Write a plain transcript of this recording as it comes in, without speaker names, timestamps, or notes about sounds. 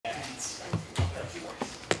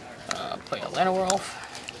Play a Lana Wolf.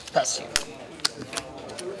 Pass to you.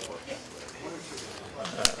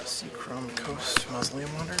 Seachrome Coast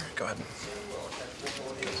Mausoleum Wonder. Go ahead.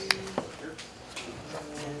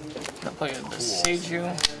 I'll play the Seiju.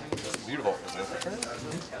 Beautiful.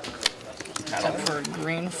 Tap for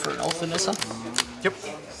green for an Ulthanissa. Yep.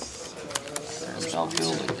 Spell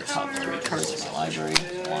field with the top 3 cards in my library.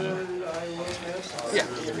 1. Yeah.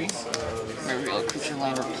 3. Reveal a creature,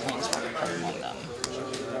 land, or planeswalker card among them.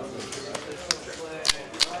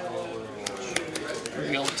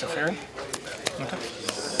 Reveal it to fairy. Okay.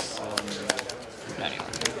 Anyway.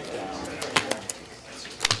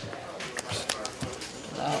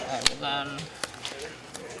 I will then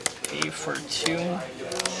be for 2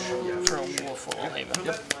 for a Wolf Haven.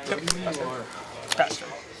 Yep. Pass turn.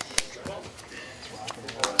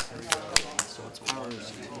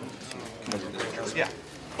 Yeah.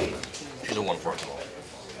 She's a 1/4.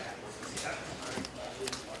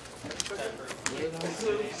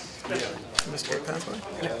 Mystery Pathway?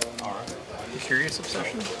 Yeah. Alright. Curious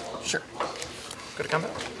Obsession? Sure. Go to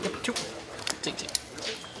combat? Yep. 2. Take 2.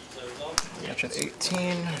 Match at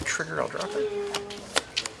 18. Trigger, I'll drop it.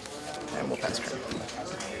 And we'll pass turn.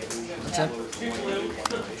 That's it.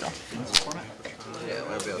 Draw. Yeah,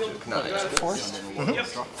 I'll be able to. No, Forced.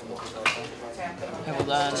 I will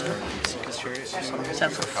then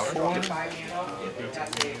tap for 4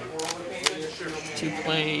 to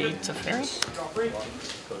play Teferi.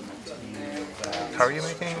 How are you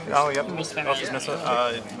making? Oh, yep. Miss Van Oh, she's missed it.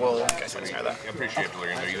 We'll guys ignore that. I appreciate it,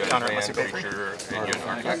 Delirium. You Counter have unless a you pay creature and you have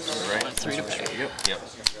artifacts, right? 3 to pay. Yep.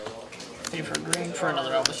 Pay for green for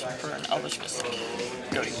another Elvish, for an Elvish Mystic.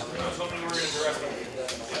 Go to you.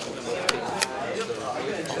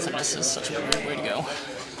 Ultimus is such a weird way to go.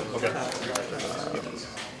 Okay.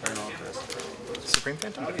 Supreme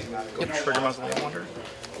Phantom? Go Trigger Mausoleum Wonder.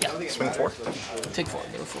 Yeah. Swing 4. Take 4.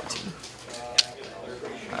 Go to 14.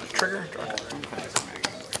 Trigger. Draw.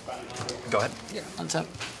 Go ahead. Yeah. Untap.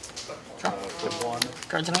 Draw.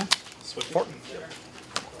 Cards in hand. Switch 4.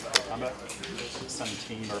 Combat.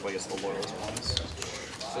 17, or I guess the loyalist ones.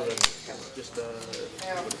 So then just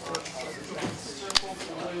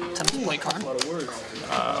Tap to play card. We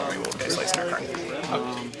will get slice in our card.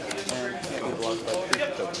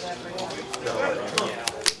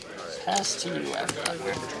 Pass to you after that.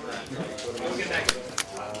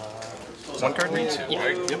 1 card reads? Yeah.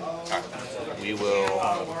 Yep. Alright. We will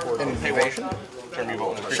Invasion? turn you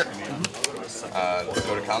both. Sure.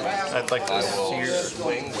 Go to combat. I'd like to I see will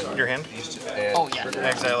swing with your hand. and Oh, yeah.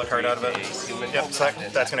 Exile a card out of it. Yep, so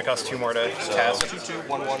that's going to cost 2 more to cast. 2/2,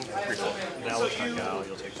 1/1, 3/4. Now we'll check out.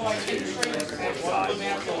 You'll take 1, 2, 3, 4, 5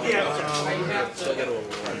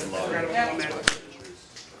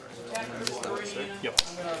 Yep.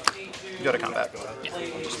 Go to combat.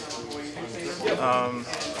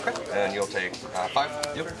 And you'll take 5.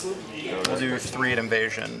 Yep. We'll do 3 at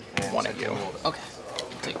Invasion, 1 at you. Okay.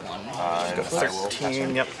 Take 1. Go to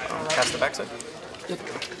 13. Yep. Cast the backside. Yep.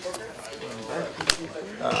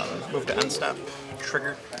 Move to end step.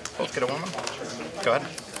 Trigger. Both get a 1/1. Go ahead.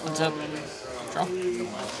 Untap. Draw.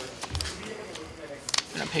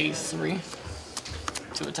 Gonna pay 3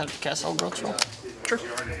 to attempt to cast all growth roll. Sure.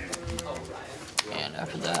 And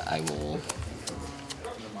after that, I will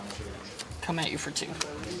come at you for 2.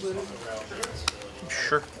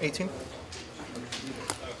 Sure. 18.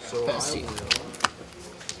 Pass to you.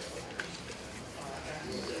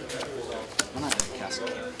 I'm not gonna cast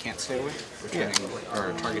Can't Stay Away. Returning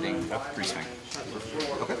or targeting free swing.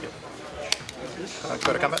 Okay.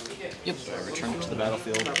 Go to combat. Yep. Return it to the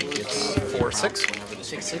battlefield. It gets 4, 6. whenever the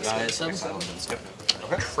Take creature 6. dies. 7. Exile and step.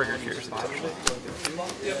 Trigger Curious Obsession.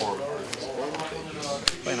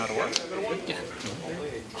 Plan out of work. Yeah.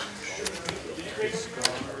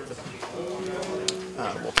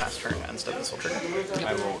 We'll pass turn and step this will trigger.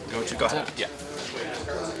 I will go to Go ahead. Yeah.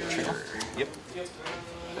 Trigger. Yep.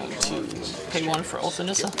 Go to pay 1 for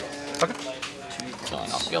Ulthanissa. Okay.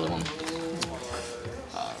 Killing off the other one.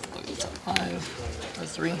 Look at the top 5 or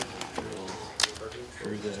 3.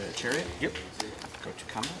 Through the chariot. Yep. Go to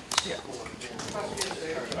combat. Yeah.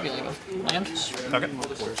 Revealing land. Okay.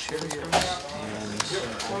 Or chariot. And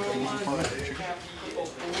trigger.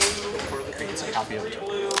 Creates a copy of it.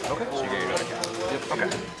 Okay. So you get your other cast. Yep. Okay.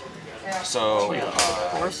 So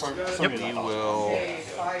Forest. we will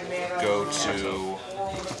go to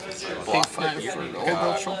Pay block. 5 for the old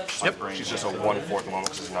growth roll. Yep. She's just a 1/4 moment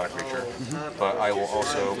because it's not a creature. But I will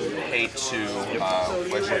also pay 2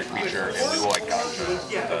 legendary creature, and we will like gotcha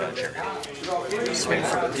the chariot. Swing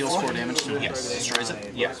for Deals 4 damage to it. Yes. Destroys it.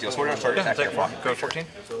 Yeah. Deals 4 damage target attack. Go 14.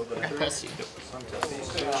 Okay, pass to you.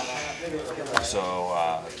 So,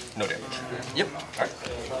 no damage. Yep. Alright.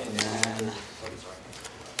 And then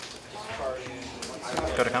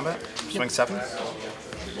Go to combat. Swing 7.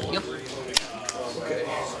 yep.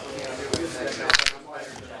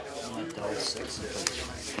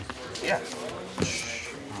 Yeah.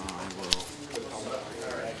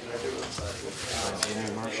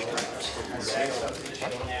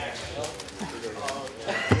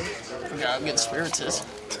 Forgot how good spirits is.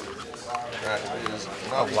 That is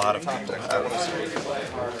A lot of people I want to see.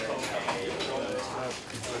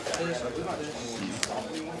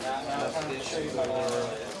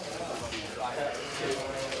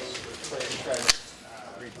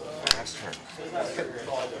 Last turn.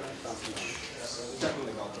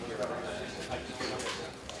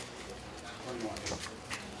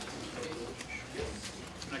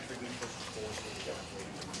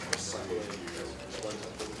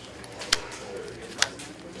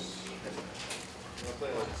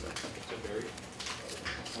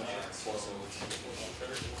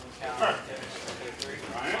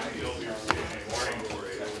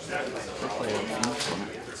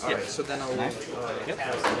 Alright, so then I'll...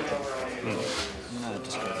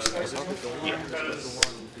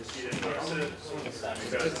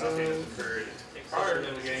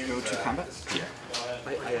 Go to combat? Yeah. I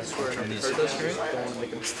swear I heard those right? Don't want to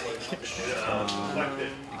make a mistake.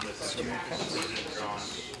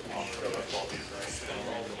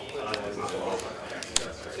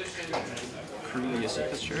 Crew is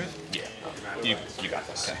it sure? Yeah. You got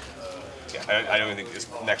this. Okay. Yeah, I don't think this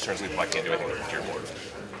next turn's leap. I can't do anything with your board.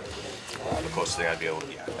 The closest thing I'd be able to,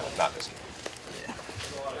 yeah, no, not this.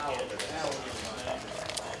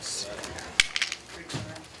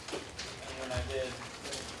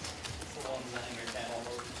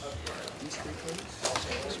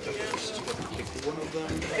 One of them.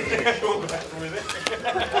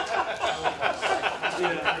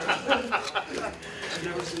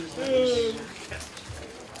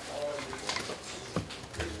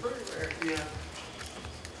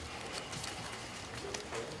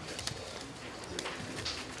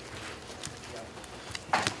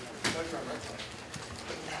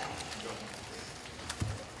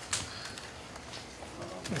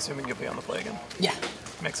 Assuming you'll be on the play again. Yeah.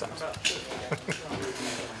 Makes sense. I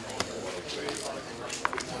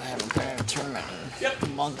haven't been in a tournament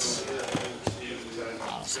in months.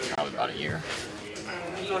 Honestly, probably about a year.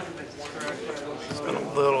 It's been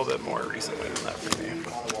a little bit more recently than that for me.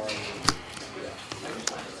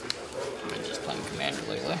 I've been just playing Commander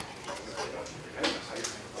lately.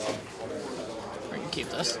 We can keep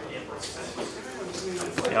this.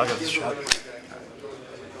 Yeah, I'll give this a shot.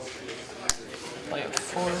 Play a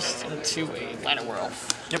forest into a land of world.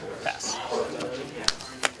 Yep. Pass.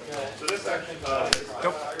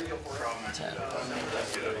 Go. Tap.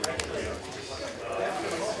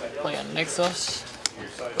 Play a Nixos.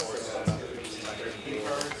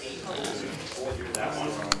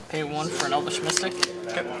 Pay 1 for an Elvish Mystic.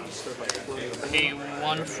 Okay. Pay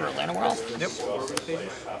 1 for a land of world. Yep.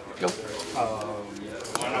 Go.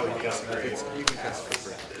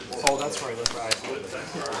 Oh, that's right, that's right.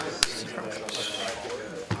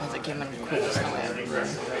 Oh, they came in cool. So now we have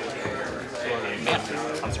mana.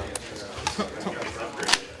 I'm sorry.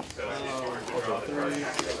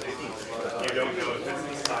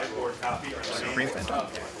 Green Phantom.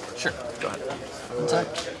 Sure. Go ahead. Attack.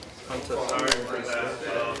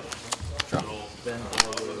 Draw. Then I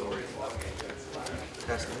will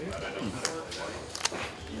cast the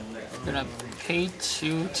I'm gonna pay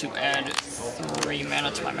 2 to add 3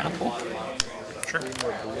 mana to my mana pool. Sure.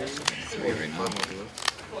 3 right now.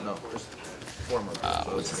 No, just 4 more.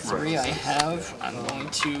 With 3 I have, I'm going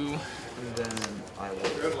to And then I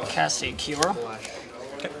will cast a Kira. flash.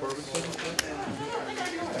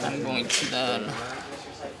 I'm going to then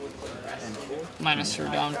minus her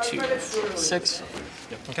down to 6.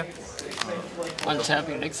 Okay.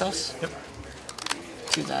 Untapping Nixos. Yep.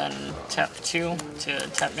 To then tap 2 to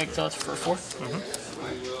tap Nixos for 4.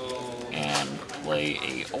 And play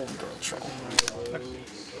a Old Girl Troll.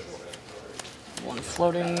 1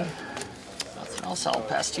 floating. Nothing else, I'll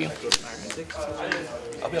pass to you.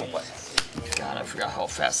 I'll be able to play. God, I forgot how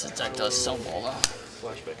fast this deck does Stonewall though.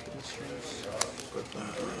 Flashback to the streams.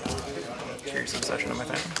 Curious Obsession on my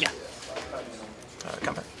phone. Yeah.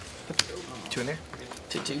 Combat. 2 in there.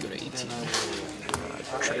 2 go to 18.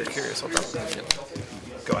 Trigger Curious. I'll drop that. Yep.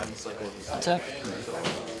 Go ahead. Attack.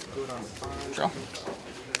 Draw.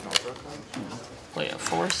 Play a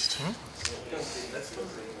Forest.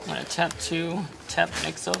 I'm gonna tap 2, tap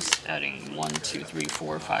Nixos, adding 1, 2, 3,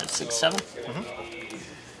 4, 5, 6, 7.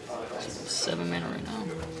 7 mana right now.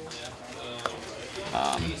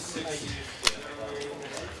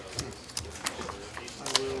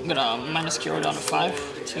 I'm gonna minus Kiro down to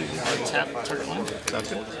 5 to tap target land. Sounds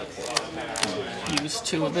good. Use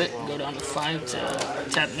 2 of it, go down to 5 to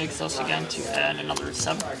tap Nixos again to add another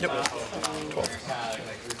 7. Yep. 12.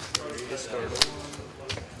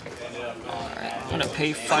 Alright, I'm gonna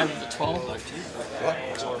pay 5 of the 12.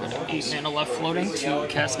 With 8 mana left floating to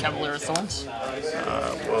cast Cavalier of Thorns.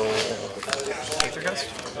 We'll Aether Gust.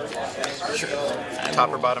 Sure. Top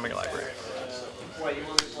or bottom of your library.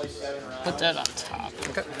 Put that on top.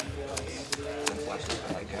 Okay.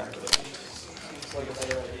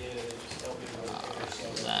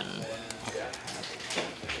 Then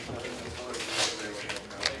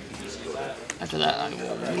after that, I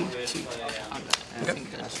will move to combat. I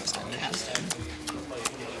think that's just a casting.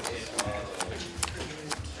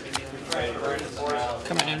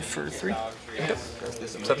 Coming in for 3. Yep.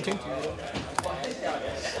 17.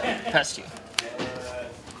 Past you.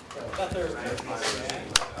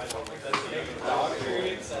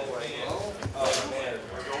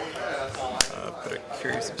 Put a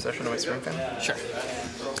Curious Obsession on my Spring Fan. Sure.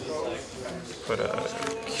 Put a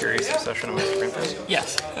Curious Obsession on my Spring Fan.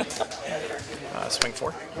 Yes. Swing 4.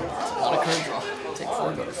 A lot of card draw. Take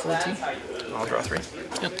 4, go to 14. I'll draw 3.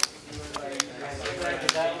 Yep.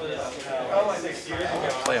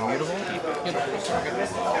 Play a mutable. Yep.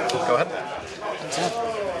 Go ahead. That's it.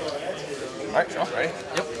 Alright, sure. Ready?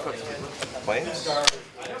 Yep. Planes.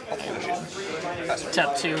 Tap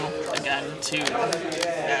 2 again to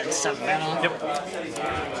add 7 mana. Yep.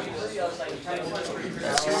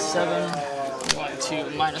 7. You want to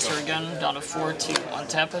minus her again, down to 4 to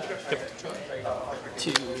untap it. Yep.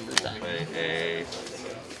 To then. A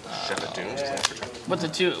Shepherd Dunes. With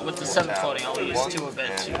the 7 floating, I'll use 2 of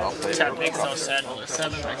it to tap Nixos, add another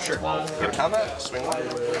 7, back to 12. Go to combat. Swing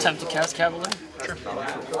 1. Attempt to cast Cavalier. Sure.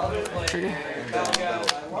 Trigger.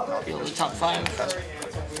 Deal the top 5.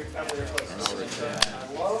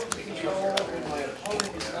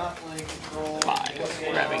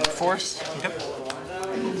 5. Grabbing Force. Yep.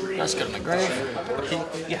 Let's go to my grave.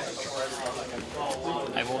 Yeah.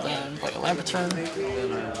 I will then play a Lampeter.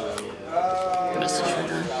 Miss the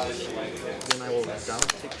trigger. Then I will down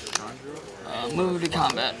take Chandra. Move to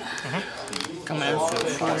combat. Coming in for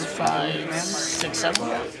 4, 5, 6, 7.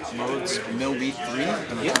 Modes mill beat 3,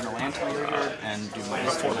 and return a land to my graveyard, and do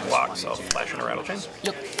minus 4 Before blocks, I'll flash in a Rattle Chain.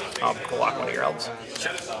 Yep. I'll block one of your elves.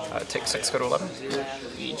 Sure. Take 6, go to 11.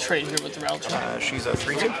 We trade here with the Rattle Chain. She's a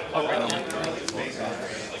 3/2. Oh, right, yeah.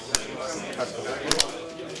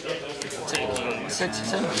 Taking 6,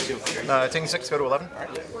 7. Taking 6, go to 11.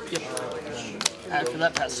 Yep. After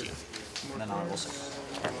that, pass you. and then I will 6.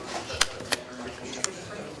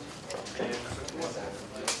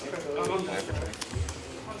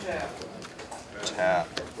 Tap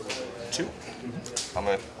 2. I'm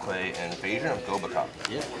going to play Invasion of Gobakop.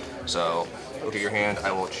 Yeah. So, look at your hand.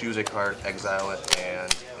 I will choose a card, exile it,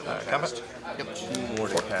 and Combat. Yep. 2 more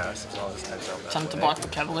to cast. So I'll just exile that. Time to block the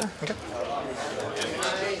Cavalier. Okay.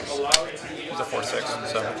 It's a 4/6,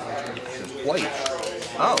 so. White.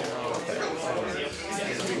 Oh.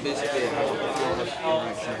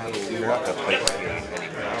 You're not going to play any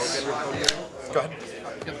grass. Go ahead.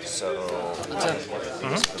 Yep. So, That's it.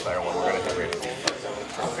 this is the better one. We're going to hit ready.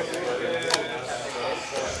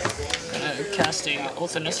 Gonna cast a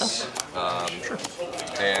Oath of Nissa. Sure.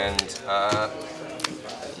 And,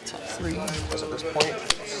 Top 3. because at this point,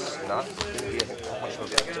 it's not going to be, I think, how much of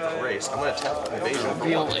a race. I'm going to tap Invasion for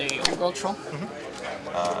Reveal 1. a Old Troll.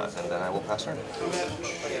 And then I will pass turn.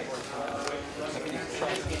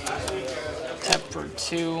 Tap for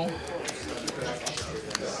 2.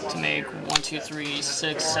 To make 1, 2, 3,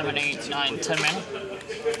 6, 7, 8, 9, 10 mana.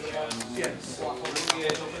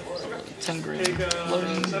 10 green.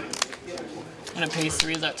 Loading. I'm gonna pay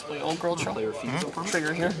 3 of that to play Old Girl Troll.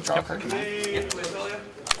 Trigger here, draw a card.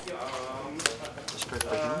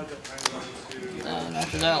 And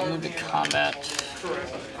after that, I'll move to combat.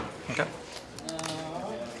 Okay.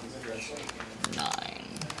 9.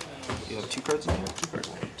 You have 2 cards in here? 2 cards.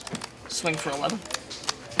 Swing for 11.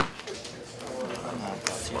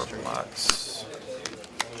 4 blocks.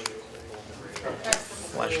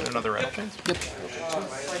 Flash in another Rattle Chain. Yep.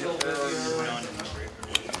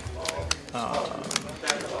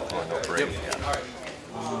 No break. Can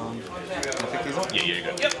I pick these up? Yeah, you're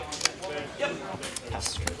good. Pass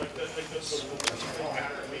the turn.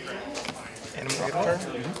 Animal turn.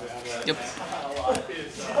 Yep.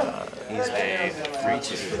 He's a 3/2.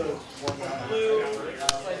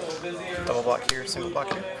 Double block here, single block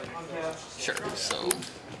here. Sure. So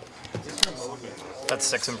That's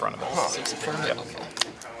 6 in front of us. 6 in front of it.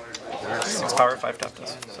 Okay. 6 power, 5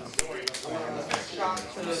 toughness. So.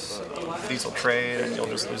 These will trade, and you'll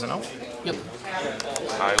just lose an elf. Yep.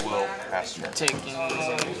 I will pass turn. Taking 4.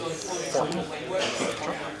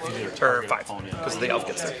 Or 5, because the elf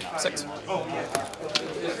gets there. 6. After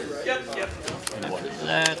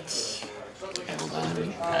that, I will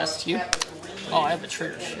then pass to you. Oh, I have a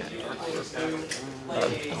trigger shit. I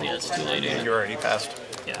think that's too late. Ain't it? You're already passed.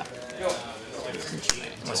 Yeah.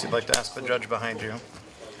 Unless you'd like to ask the judge behind you.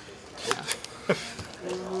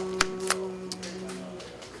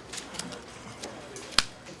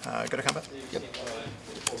 Go to combat? Yep.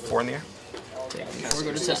 4 in the air? Take 4,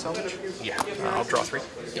 go to 10. Yeah. I'll draw 3.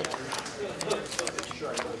 Yep.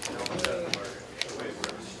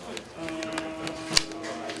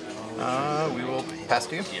 We will pass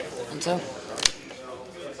to you. And so.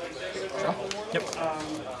 Draw. Yep.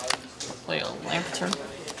 Play a lamp turn.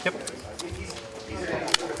 Yep.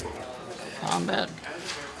 Combat.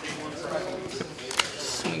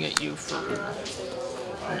 Swing at you for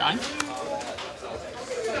 9.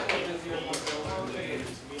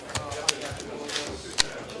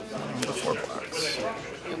 The 4 blocks.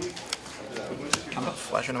 Combat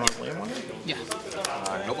flash in a mausoleum one? Yeah.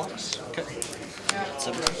 No blocks. Okay.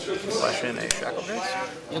 So, Flash in a shackle guys?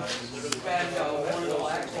 yep.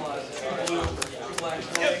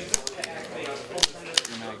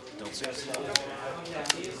 DreamHack Delta 6.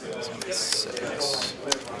 That's gonna be 6.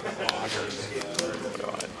 What do I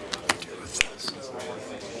do with this?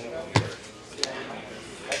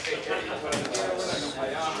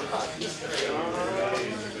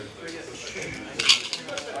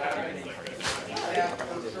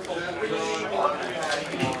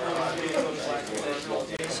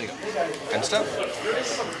 End step.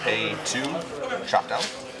 Pay 2, chop down.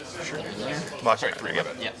 Block Sorry, 3, my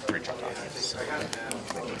bad. Yeah. 3 chop down.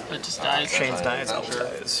 It just dies. Chains dies, elf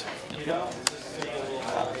dies.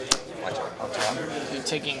 My turn. You're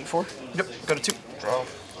taking 4. Yep, go to 2. Draw.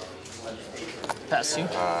 Pass you.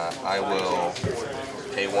 I will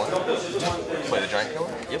pay 1. Play the giant killer.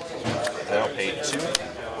 Yep. Then I'll pay 2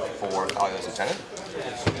 for Alia's Lieutenant.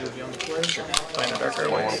 Playing a darker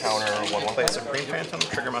 1 away. counter, 1 Play Supreme Phantom,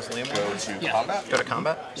 trigger Mausoleum. Go to Yeah. combat. Go to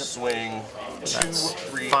combat. Swing 2, That's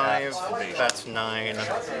 3 5. at evasion. That's 9.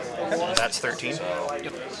 That's 13.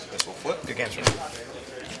 Yep. This will flip. Good games. I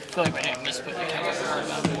feel like I didn't miss put the counter card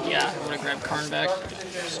on. Yeah, I'm gonna grab Karn back.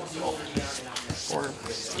 Or,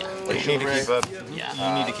 yeah. You need to keep a. Yeah. You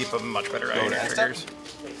need to keep a much better eye on your next triggers.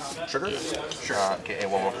 Trigger. Sure. Get a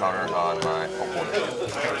 1 more counter on my opponent.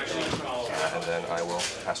 And then I will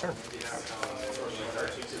pass turn.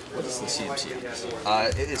 What is the CMC on this?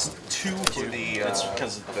 It is 2 for the It's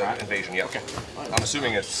because of the invasion. Yeah. Okay. I'm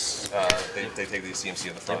assuming it's they take the CMC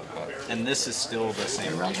in the front. But And this is still the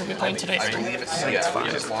same. Rounds are we playing today? I believe it's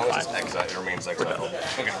as long as it's exile, it remains exile.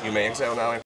 Okay. You may exile now.